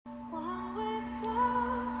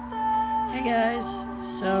Hi guys.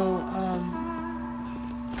 So,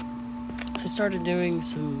 I started doing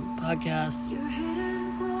some podcasts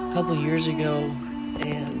a couple years ago,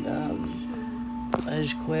 and I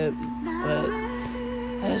just quit. But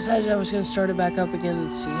I decided I was going to start it back up again and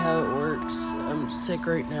see how it works. I'm sick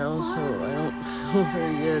right now, so I don't feel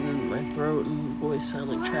very good, and my throat and voice sound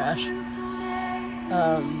like trash.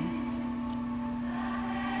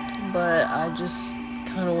 But I just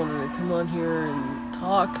kind of wanted to come on here and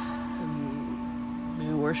talk and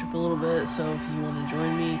maybe worship a little bit. So if you want to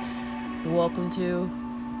join me, you're welcome to.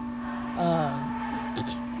 I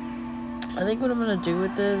think what I'm going to do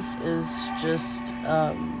with this is just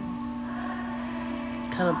kind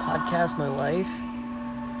of podcast my life,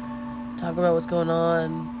 talk about what's going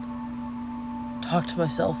on, talk to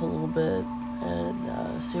myself a little bit,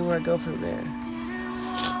 and see where I go from there.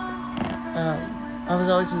 I was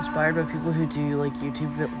always inspired by people who do like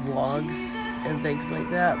YouTube vlogs and things like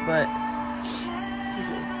that, but excuse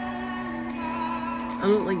me, I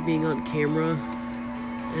don't like being on camera.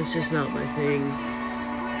 It's just not my thing.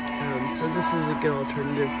 So this is a good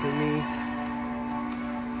alternative for me.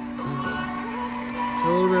 So a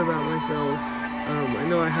little bit about myself. I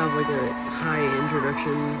know I have like a high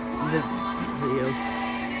introduction video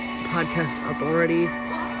podcast up already.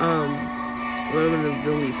 But I'm going to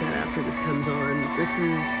delete that after this comes on. This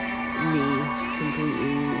is me,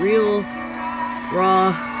 completely real,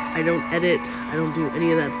 raw. I don't edit. I don't do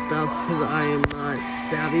any of that stuff because I am not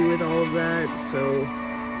savvy with all of that. So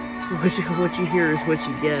what you hear is what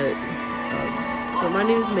you get. But my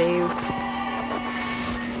name is Maeve.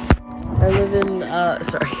 I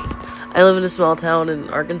live in a small town in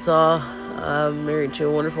Arkansas. I'm married to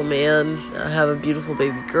a wonderful man. I have a beautiful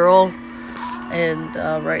baby girl. And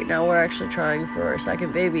right now we're actually trying for our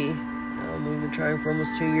second baby. We've been trying for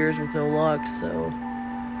almost 2 years with no luck, so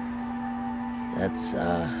that's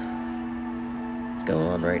what's going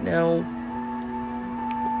on right now.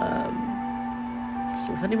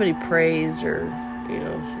 So if anybody prays or,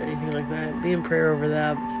 anything like that, be in prayer over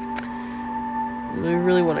that. We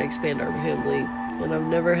really want to expand our family, and I've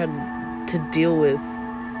never had to deal with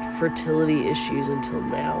fertility issues until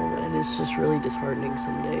now, and it's just really disheartening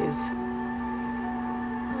some days.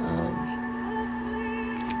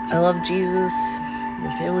 I love Jesus. My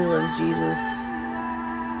family loves Jesus.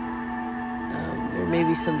 There may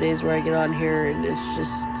be some days where I get on here and it's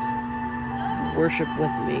just worship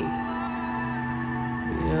with me.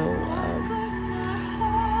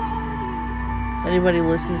 If anybody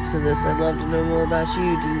listens to this, I'd love to know more about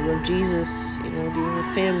you. Do you love Jesus? Do you have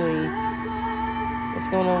a family? What's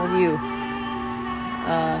going on with you?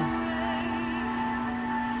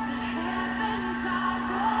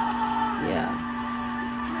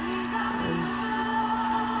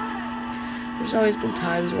 There's always been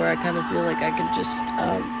times where I kind of feel like I could just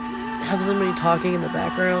have somebody talking in the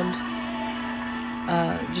background,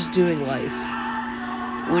 just doing life,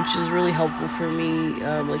 which is really helpful for me.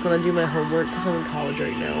 Like when I do my homework, because I'm in college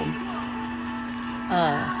right now,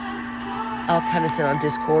 I'll kind of sit on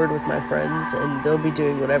Discord with my friends, and they'll be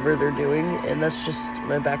doing whatever they're doing, and that's just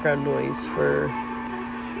my background noise for,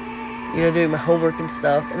 doing my homework and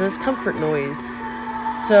stuff, and it's comfort noise.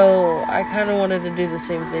 So I kind of wanted to do the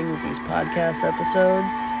same thing with these podcast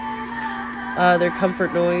episodes. They're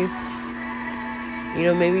comfort noise.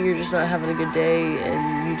 Maybe you're just not having a good day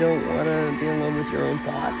and you don't want to be alone with your own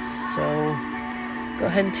thoughts. So go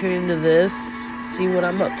ahead and tune into this, see what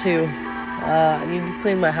I'm up to. I need to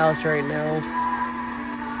clean my house right now.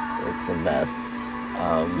 It's a mess.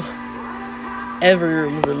 Every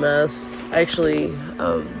room's a mess. Actually,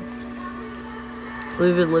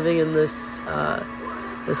 we've been living in this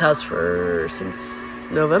house since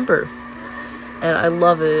November, and I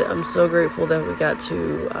love it. I'm so grateful that we got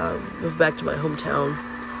to move back to my hometown,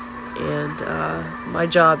 and my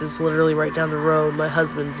job is literally right down the road. My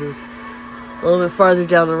husband's is a little bit farther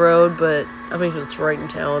down the road, but it's right in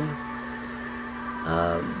town.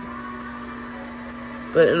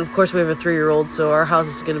 And of course we have a 3-year-old, so our house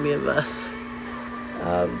is going to be a mess.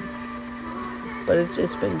 But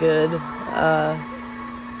it's been good.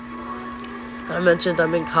 I mentioned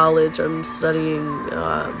I'm in college. I'm studying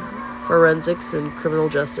forensics and criminal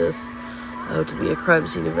justice. I hope to be a crime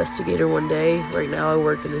scene investigator one day. Right now I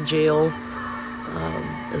work in a jail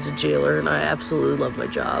as a jailer, and I absolutely love my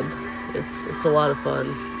job. It's a lot of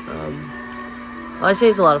fun. I say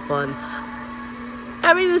it's a lot of fun.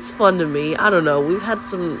 It's fun to me. I don't know. We've had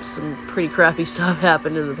some pretty crappy stuff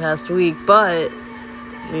happen in the past week, but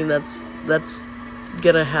that's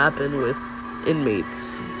gonna happen with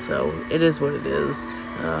inmates, so it is what it is.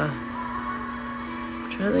 I'm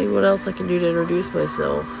trying to think what else I can do to introduce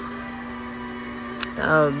myself.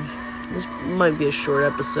 this might be a short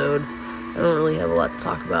episode. I don't really have a lot to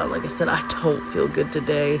talk about. Like I said, I don't feel good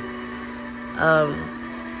today. I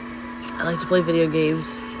like to play video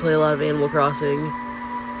games, play a lot of Animal Crossing.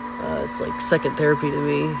 It's like second therapy to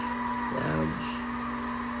me.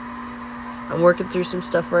 I'm working through some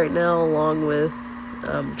stuff right now, along with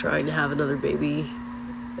trying to have another baby.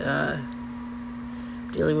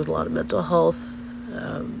 Dealing with a lot of mental health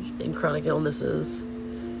and chronic illnesses.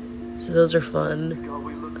 So those are fun.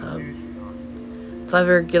 If I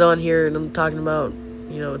ever get on here and I'm talking about,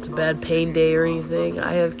 it's a bad pain day or anything,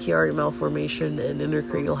 I have Chiari malformation and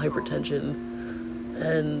intracranial hypertension.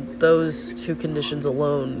 And those two conditions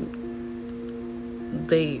alone,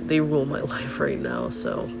 they rule my life right now.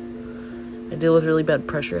 So I deal with really bad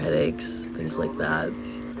pressure headaches, things like that.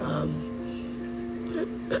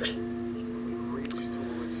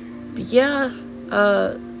 But yeah,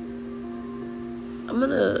 I'm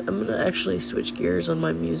gonna actually switch gears on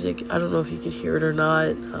my music. I don't know if you can hear it or not.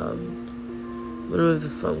 I'm gonna move the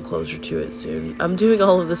phone closer to it soon. I'm doing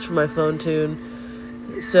all of this for my phone tune,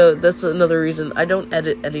 so that's another reason I don't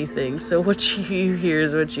edit anything. So what you hear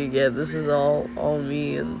is what you get. This is all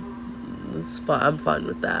me, and it's fine. I'm fine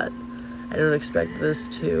with that. I don't expect this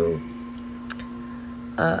to.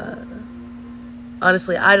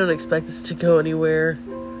 Honestly, I don't expect this to go anywhere.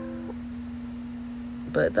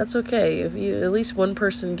 But that's okay. If at least one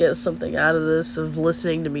person gets something out of this, of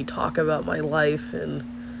listening to me talk about my life and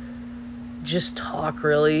just talk,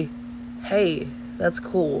 really, hey, that's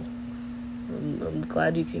cool. I'm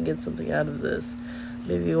glad you can get something out of this.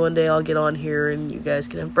 Maybe one day I'll get on here and you guys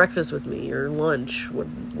can have breakfast with me or lunch,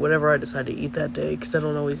 whatever I decide to eat that day, because I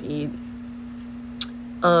don't always eat.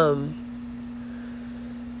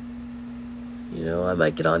 I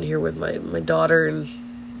might get on here with my daughter and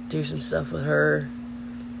do some stuff with her.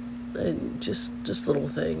 And just little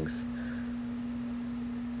things.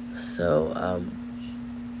 So,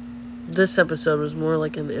 this episode was more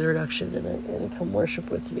like an introduction and a come worship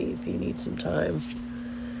with me if you need some time.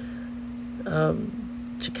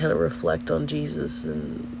 To kind of reflect on Jesus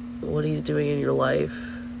and what he's doing in your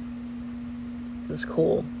life. It's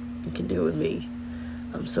cool. You can do it with me.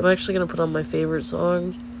 So I'm actually going to put on my favorite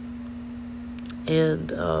song.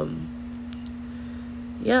 And,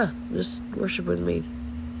 just worship with me.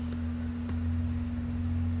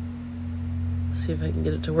 See if I can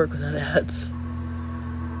get it to work without ads.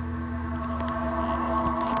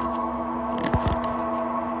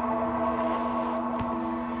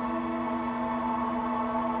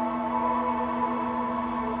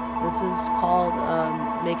 This is called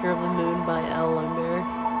Maker of the Moon by Al Lumber.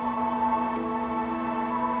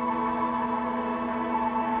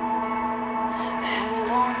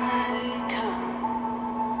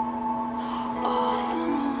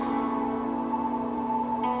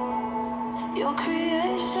 Your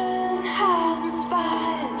creation has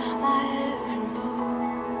inspired my every move.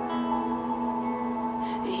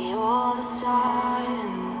 You're the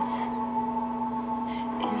science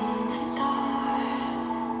in the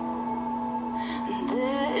stars. And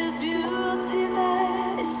there is beauty,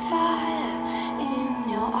 there is fire in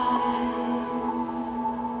your eyes.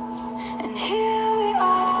 And here we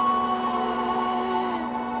are,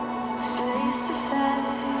 face to face.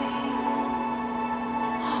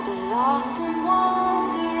 Lost in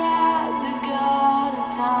wonder at the God of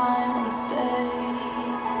time and space.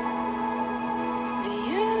 The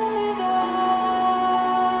universe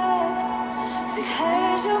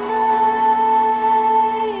declares your praise,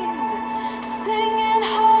 singing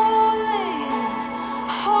holy,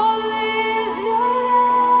 holy is your name.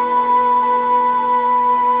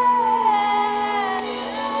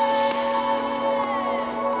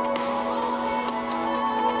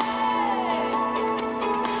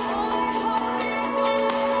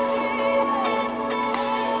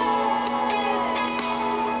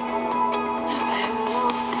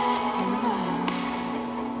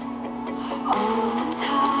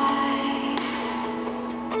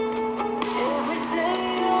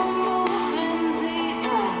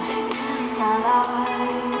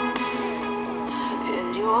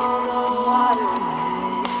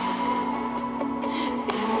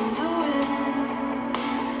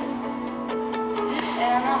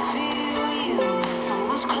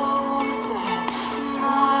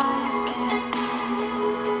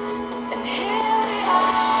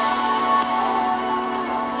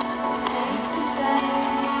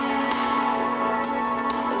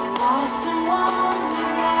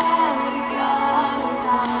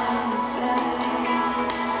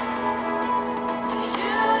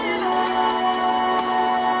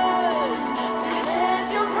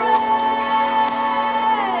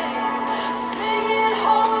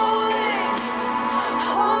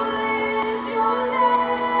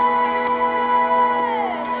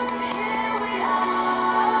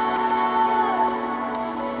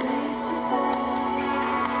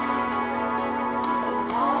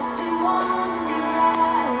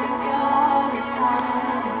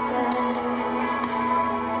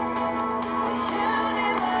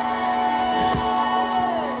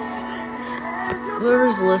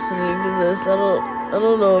 listening to this, I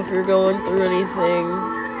don't know if you're going through anything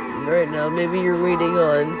right now. Maybe you're waiting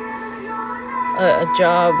on a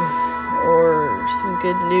job or some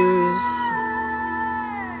good news,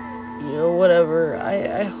 whatever.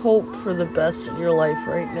 I hope for the best in your life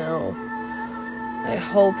right now. I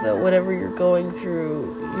hope that whatever you're going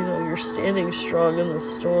through, you're standing strong in the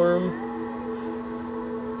storm.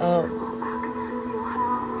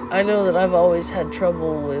 I know that I've always had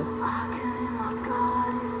trouble with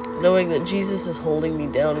knowing that Jesus is holding me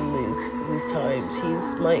down in these times.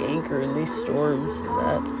 He's my anchor in these storms, and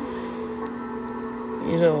that,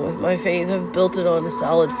 with my faith, I've built it on a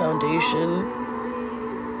solid foundation.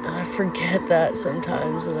 And I forget that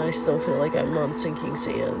sometimes, and I still feel like I'm on sinking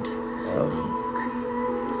sand.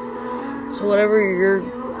 So whatever you're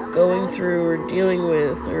going through or dealing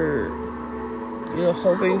with or,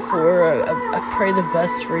 hoping for, I pray the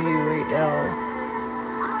best for you right now.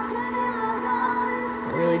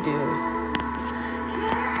 I really do.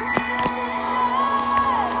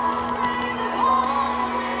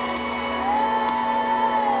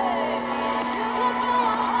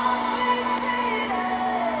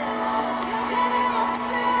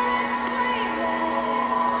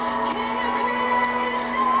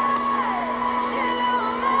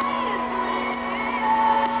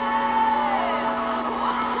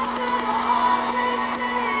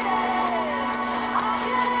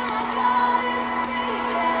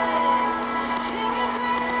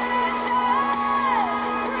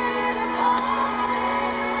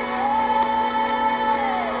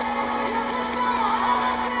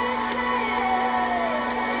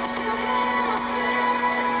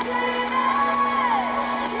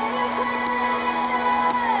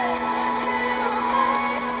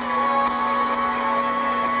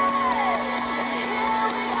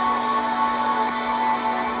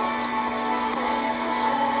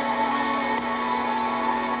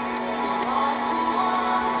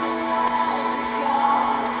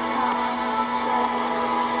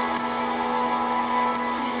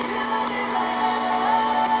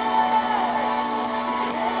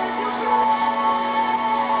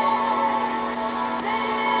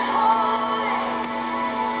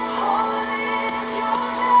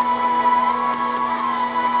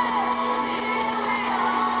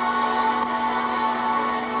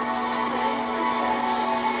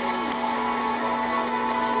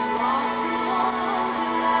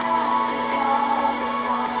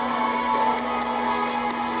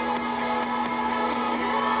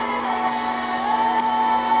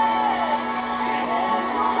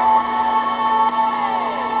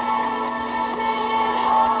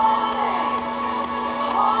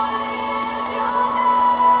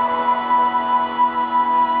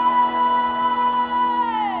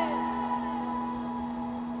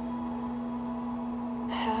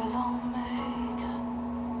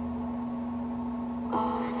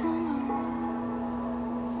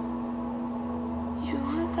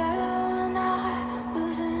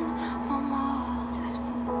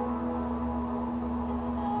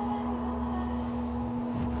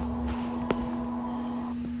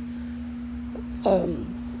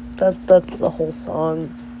 That's the whole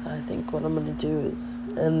song. I think what I'm going to do is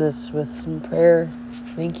end this with some prayer.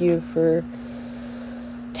 Thank you for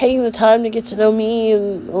taking the time to get to know me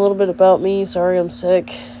and a little bit about me. Sorry I'm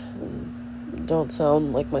sick. Don't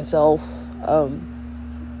sound like myself.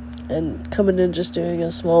 And coming in just doing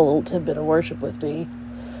a small little tidbit of worship with me.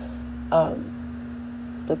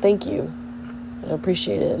 But thank you. I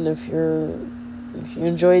appreciate it. And if you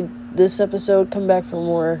enjoyed this episode, come back for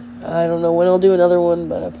more. I don't know when I'll do another one,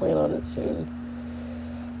 but I plan on it soon.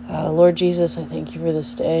 Lord Jesus, I thank you for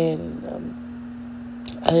this day, and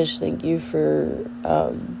I just thank you for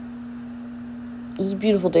this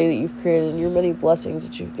beautiful day that you've created and your many blessings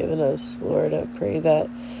that you've given us. Lord, I pray that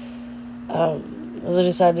as I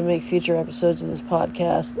decide to make future episodes in this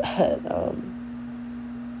podcast, that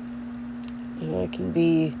I can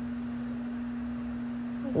be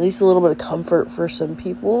at least a little bit of comfort for some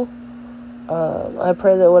people. I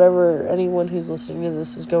pray that whatever anyone who's listening to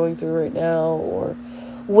this is going through right now, or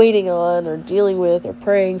waiting on, or dealing with, or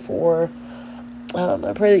praying for,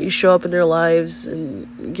 I pray that you show up in their lives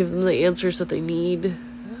and give them the answers that they need.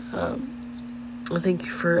 I thank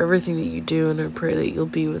you for everything that you do, and I pray that you'll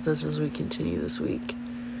be with us as we continue this week.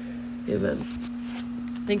 Amen.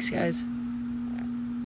 Thanks, guys.